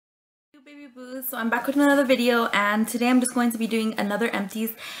baby boos. So I'm back with another video, and today I'm just going to be doing another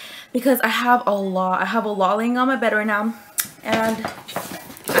empties because I have a lot laying on my bed right now, and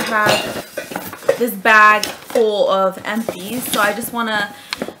I have this bag full of empties, so I just want to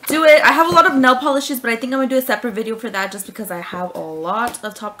do it. I have a lot of nail polishes, but I think I'm gonna do a separate video for that just because I have a lot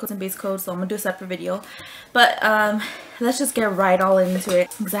of top coats and base coats, so I'm gonna do a separate video. But let's just get right all into it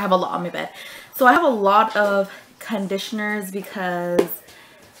because I have a lot on my bed. So I have a lot of conditioners because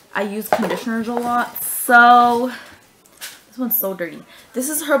I use conditioners a lot. So this one's so dirty. This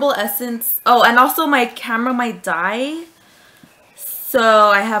is Herbal Essence. Oh, and also my camera might die, so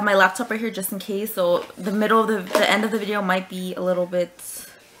I have my laptop right here just in case. So the middle of the end of the video might be a little bit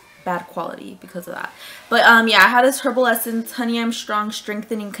bad quality because of that. But yeah, I have this Herbal Essence Honey I'm Strong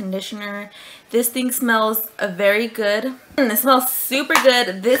Strengthening Conditioner. This thing smells very good. It smells super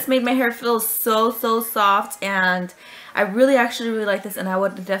good. This made my hair feel so soft, and I actually really like this, and I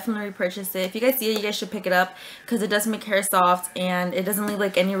would definitely repurchase it. If you guys see it, you guys should pick it up because it does make hair soft, and it doesn't leave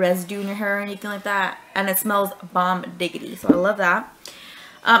like any residue in your hair or anything like that, and it smells bomb diggity, so I love that.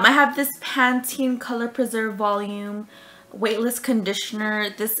 I have this Pantene Color Preserve Volume Weightless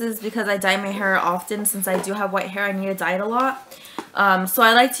Conditioner. This is because I dye my hair often. Since I do have white hair, I need to dye it a lot. So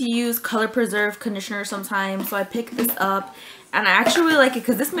I like to use Color Preserve conditioner sometimes, so I picked this up, and I actually really like it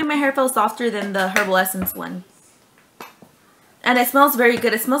because this made my hair feel softer than the Herbal Essence one. And it smells very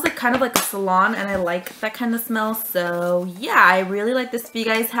good. It smells like kind of like a salon, and I like that kind of smell. So yeah, I really like this. If you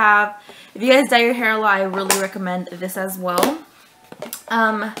guys dye your hair a lot, I really recommend this as well.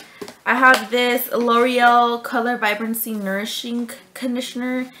 I have this L'Oreal Color Vibrancy Nourishing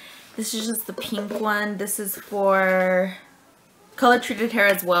Conditioner. This is just the pink one. This is for color treated hair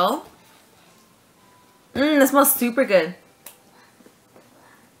as well. It smells super good.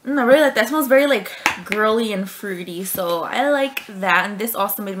 I really like that. It smells very like girly and fruity, so I like that. And this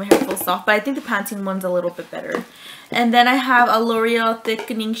also made my hair feel soft, but I think the Pantene one's a little bit better. And then I have a L'Oreal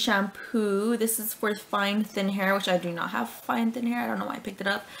Thickening Shampoo. This is for fine thin hair, which I do not have fine thin hair. I don't know why I picked it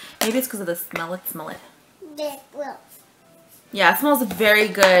up. Maybe it's because of the smell. Let's smell it. Yeah, it smells very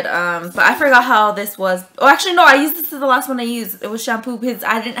good. But I forgot how this was. Oh, actually, no, I used this as the last one I used. It was shampoo because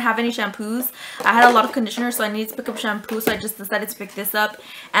I didn't have any shampoos. I had a lot of conditioner, so I needed to pick up shampoo. So I just decided to pick this up.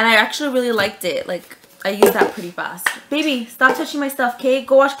 And I actually really liked it. Like, I used that pretty fast. Baby, stop touching my stuff, okay?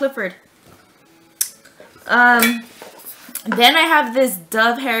 Go watch Clifford. Then I have this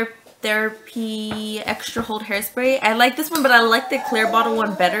Dove Hair Therapy Extra Hold Hairspray. I like this one, but I like the clear bottle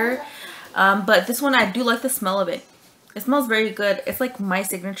one better. But this one, I do like the smell of it. It smells very good. It's like my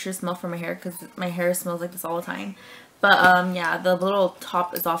signature smell for my hair because my hair smells like this all the time. But yeah, the little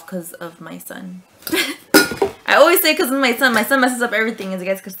top is off because of my son. I always say because of my son. My son messes up everything, as you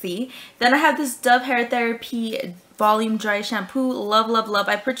guys can see. Then I have this Dove Hair Therapy Volume Dry Shampoo. Love, love, love.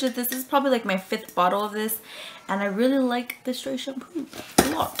 I purchased this. This is probably like my 5th bottle of this. And I really like this dry shampoo a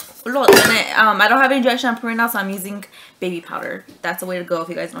lot. And I don't have any dry shampoo right now, so I'm using baby powder. That's the way to go if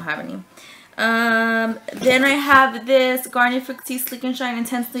you guys don't have any. Then I have this Garnier Fructis Sleek and Shine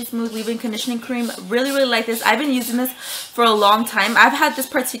Intensely Smooth Leave-In Conditioning Cream. Really like this. I've been using this for a long time. I've had this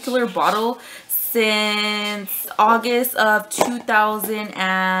particular bottle since August of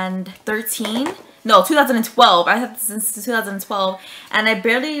 2013. No, 2012. I had this since 2012, and I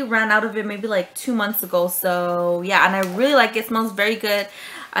barely ran out of it maybe like 2 months ago. So yeah, and I really like it. It smells very good.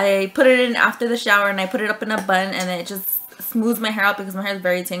 I put it in after the shower, and I put it up in a bun, and it just smooths my hair out because my hair is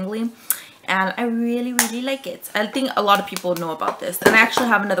very tingly. And I really like it. I think a lot of people know about this. And I actually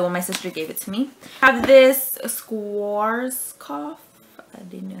have another one. My sister gave it to me. I have this Schwarzkopf. I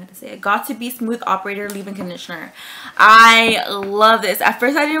didn't know how to say it. Got to Be Smooth Operator Leave-In Conditioner. I love this. At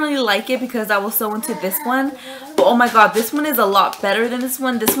first I didn't really like it because I was so into this one. But oh my god, this one is a lot better than this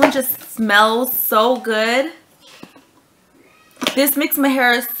one. This one just smells so good. This makes my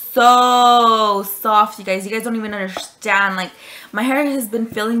hair so soft, you guys. You guys don't even understand. Like, my hair has been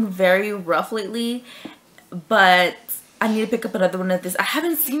feeling very rough lately, but I need to pick up another one of this. I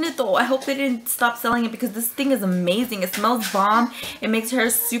haven't seen it though. I hope they didn't stop selling it because this thing is amazing. It smells bomb. It makes your hair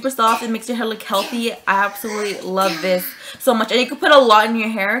super soft. It makes your hair look healthy. I absolutely love this so much. And you can put a lot in your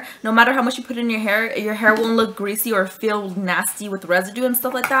hair. No matter how much you put in your hair won't look greasy or feel nasty with residue and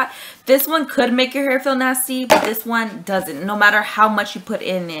stuff like that. This one could make your hair feel nasty, but this one doesn't, no matter how much you put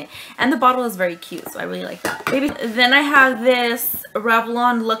in it. And the bottle is very cute, so I really like that. Then I have this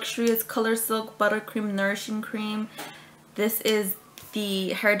Revlon Luxurious Color Silk Buttercream Nourishing Cream. This is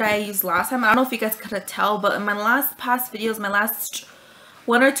the hair dye I used last time. I don't know if you guys could tell, but in my past videos, my last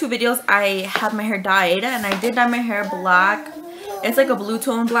 1 or 2 videos, I had my hair dyed, and I did dye my hair black. It's like a blue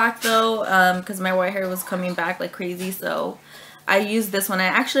tone black though, because my white hair was coming back like crazy, so I used this one. I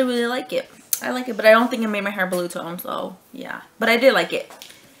actually really like it. I like it, but I don't think it made my hair blue tone, so yeah. But I did like it.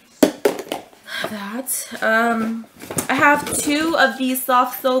 I have 2 of these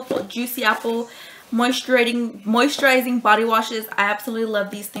soft soap Juicy Apple moisturizing body washes. I absolutely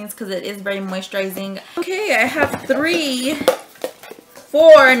love these things because it is very moisturizing. Okay, I have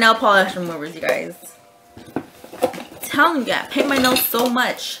 4 nail polish removers, you guys. I'm telling you, I paint my nails so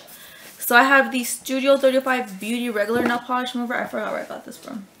much. So I have the Studio 35 Beauty regular nail polish remover. I forgot where I got this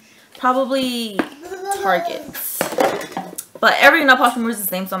from. Probably Target. But every nail polish remover is the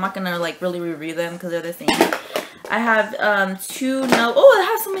same, so I'm not gonna like really review them because they're the same. I have 2 nail. Oh, I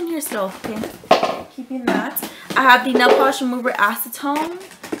have some in here still. Okay, keeping that. I have the nail polish remover acetone.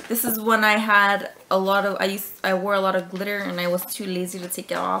 This is when I had a lot of. I wore a lot of glitter and I was too lazy to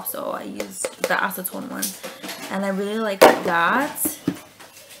take it off, so I used the acetone one, and I really like that.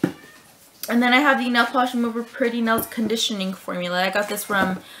 And then I have the nail polish remover Pretty Nails conditioning formula. I got this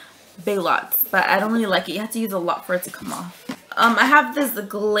from Baylots, but I don't really like it. You have to use a lot for it to come off. I have this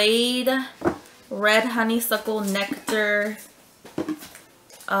Glade Red Honeysuckle Nectar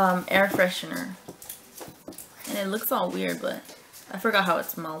air freshener, and it looks all weird, but I forgot how it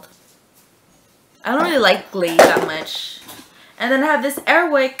smelled. I don't really like Glade that much. And then I have this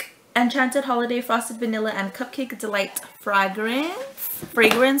Airwick Enchanted Holiday Frosted Vanilla and Cupcake Delight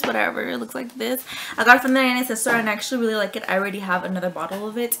fragrance, whatever. It looks like this. I got it from the 99cent store and I actually really like it. I already have another bottle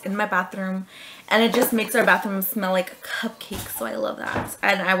of it in my bathroom, and it just makes our bathroom smell like cupcakes, so I love that,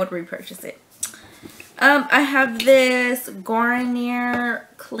 and I would repurchase it. I have this Garnier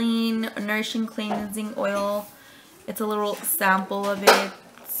Clean Nourishing Cleansing Oil. It's a little sample of it.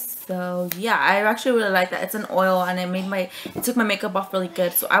 So yeah, I actually really like that. It's an oil and it took my makeup off really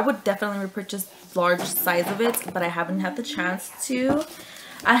good. So I would definitely repurchase large size of it, but I haven't had the chance to.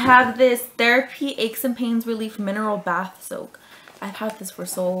 I have this Therapy Aches and Pains Relief Mineral Bath Soak. I've had this for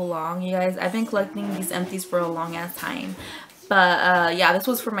so long, you guys. I've been collecting these empties for a long ass time. But yeah, this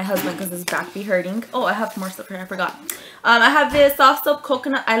was for my husband because his back be hurting. Oh, I have more stuff here. I forgot. I have this Soft Soap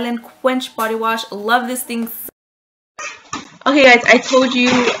Coconut Island Quench Body Wash. Love this thing. Okay, guys, I told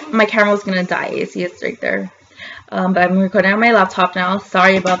you my camera was gonna die. You see, it's right there. But I'm recording on my laptop now.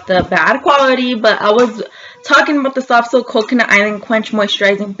 Sorry about the bad quality, but I was talking about the Soft Soap Coconut Island Quench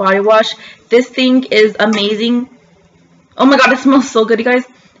Moisturizing Body Wash. This thing is amazing. Oh my god, it smells so good, you guys.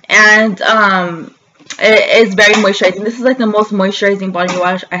 And it is very moisturizing. This is like the most moisturizing body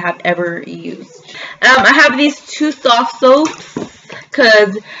wash I have ever used. I have these 2 soft soaps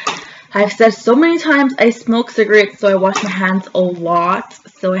because I've said so many times I smoke cigarettes, so I wash my hands a lot.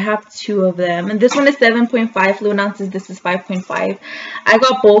 So I have 2 of them. And this one is 7.5 fluid ounces. This is 5.5. I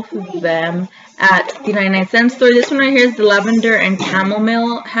got both of them at the 99cent store. This one right here is the lavender and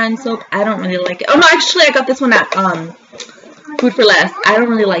chamomile hand soap. I don't really like it. Oh no, actually I got this one at Food for Less. I don't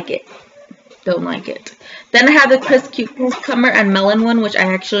really like it. Don't like it. Then I have the crisp cucumber and melon one, which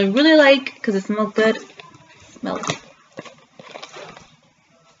I actually really like because it smells good. Smells.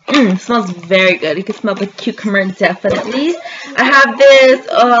 Smells very good. You can smell the cucumber definitely. I have this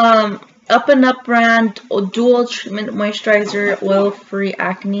Up and Up brand dual treatment moisturizer oil free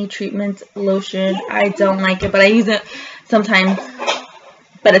acne treatment lotion. I don't like it, but I use it sometimes.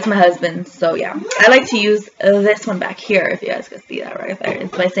 But it's my husband's, so yeah. I like to use this one back here, if you guys can see that right there.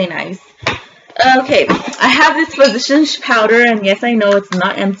 It's by St. Ives. Okay, I have this Physicians powder, and yes, I know it's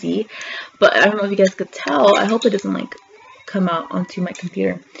not empty, but I don't know if you guys could tell. I hope it doesn't like come out onto my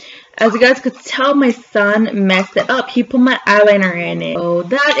computer. As you guys could tell, my son messed it up. He put my eyeliner in it, so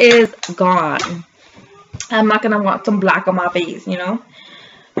that is gone. I'm not gonna want some black on my face, you know.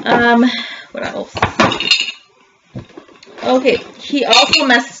 What else? Okay, he also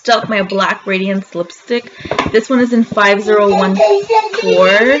messed up my Black Radiance lipstick. This one is in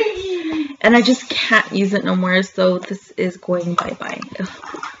 5014, and I just can't use it no more, so this is going bye-bye.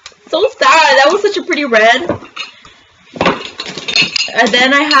 So sad. That was such a pretty red. And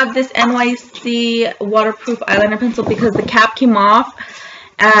then I have this NYC waterproof eyeliner pencil because the cap came off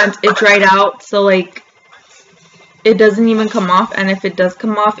and it dried out, so like it doesn't even come off, and if it does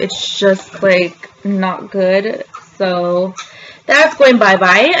come off, it's just like not good. So that's going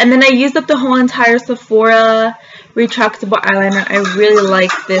bye-bye. And then I used up the whole entire Sephora retractable eyeliner. I really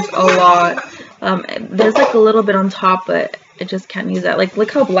like this a lot. There's like a little bit on top, but I just can't use that. Like,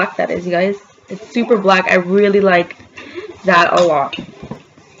 look how black that is, you guys. It's super black. I really like that a lot.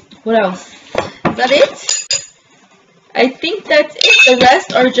 What else? Is that it? I think that's it. The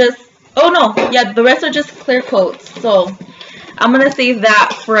rest are just... Oh no, yeah, the rest are just clear coats. So I'm gonna save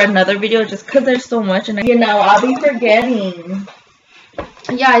that for another video just because there's so much, and you know, I'll be forgetting.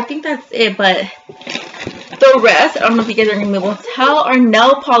 Yeah, I think that's it, but the rest, I don't know if you guys are going to be able to tell, are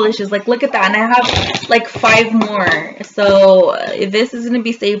nail polishes. Like, look at that. And I have like 5 more. So this is going to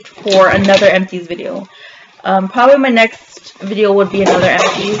be saved for another empties video. Probably my next video would be another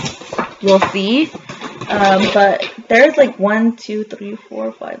empties. We'll see. But there's like 1, 2, 3,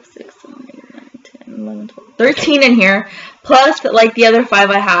 4, 5, 6, 7, 8, 9, 10, 11, 12, 13 in here. Plus like the other 5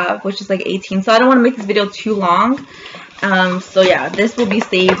 I have, which is like 18. So I don't want to make this video too long. So yeah, this will be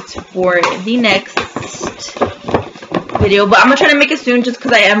saved for the next video, but I'm gonna try to make it soon just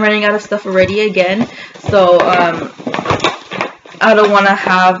because I am running out of stuff already again. So I don't want to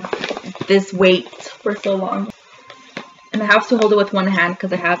have this wait for so long, and I have to hold it with one hand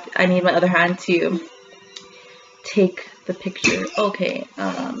because I need my other hand to take the picture. Okay,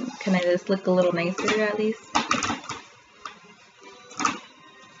 can I just look a little nicer at least?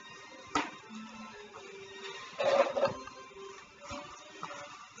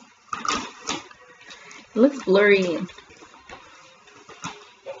 It looks blurry.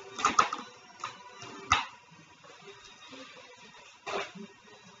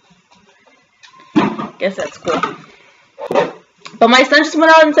 Guess that's cool. But my son just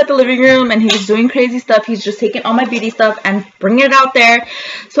went out inside the living room and he's doing crazy stuff. He's just taking all my beauty stuff and bringing it out there.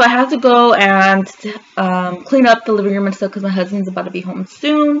 So I have to go and clean up the living room and stuff because my husband's about to be home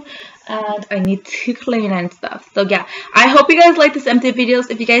soon. And I need to clean and stuff. So yeah, I hope you guys liked this empty videos.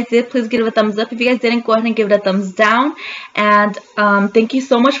 If you guys did, please give it a thumbs up. If you guys didn't, go ahead and give it a thumbs down. And thank you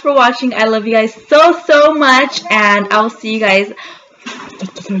so much for watching. I love you guys so much. And I'll see you guys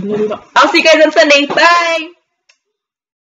on Sunday. Bye!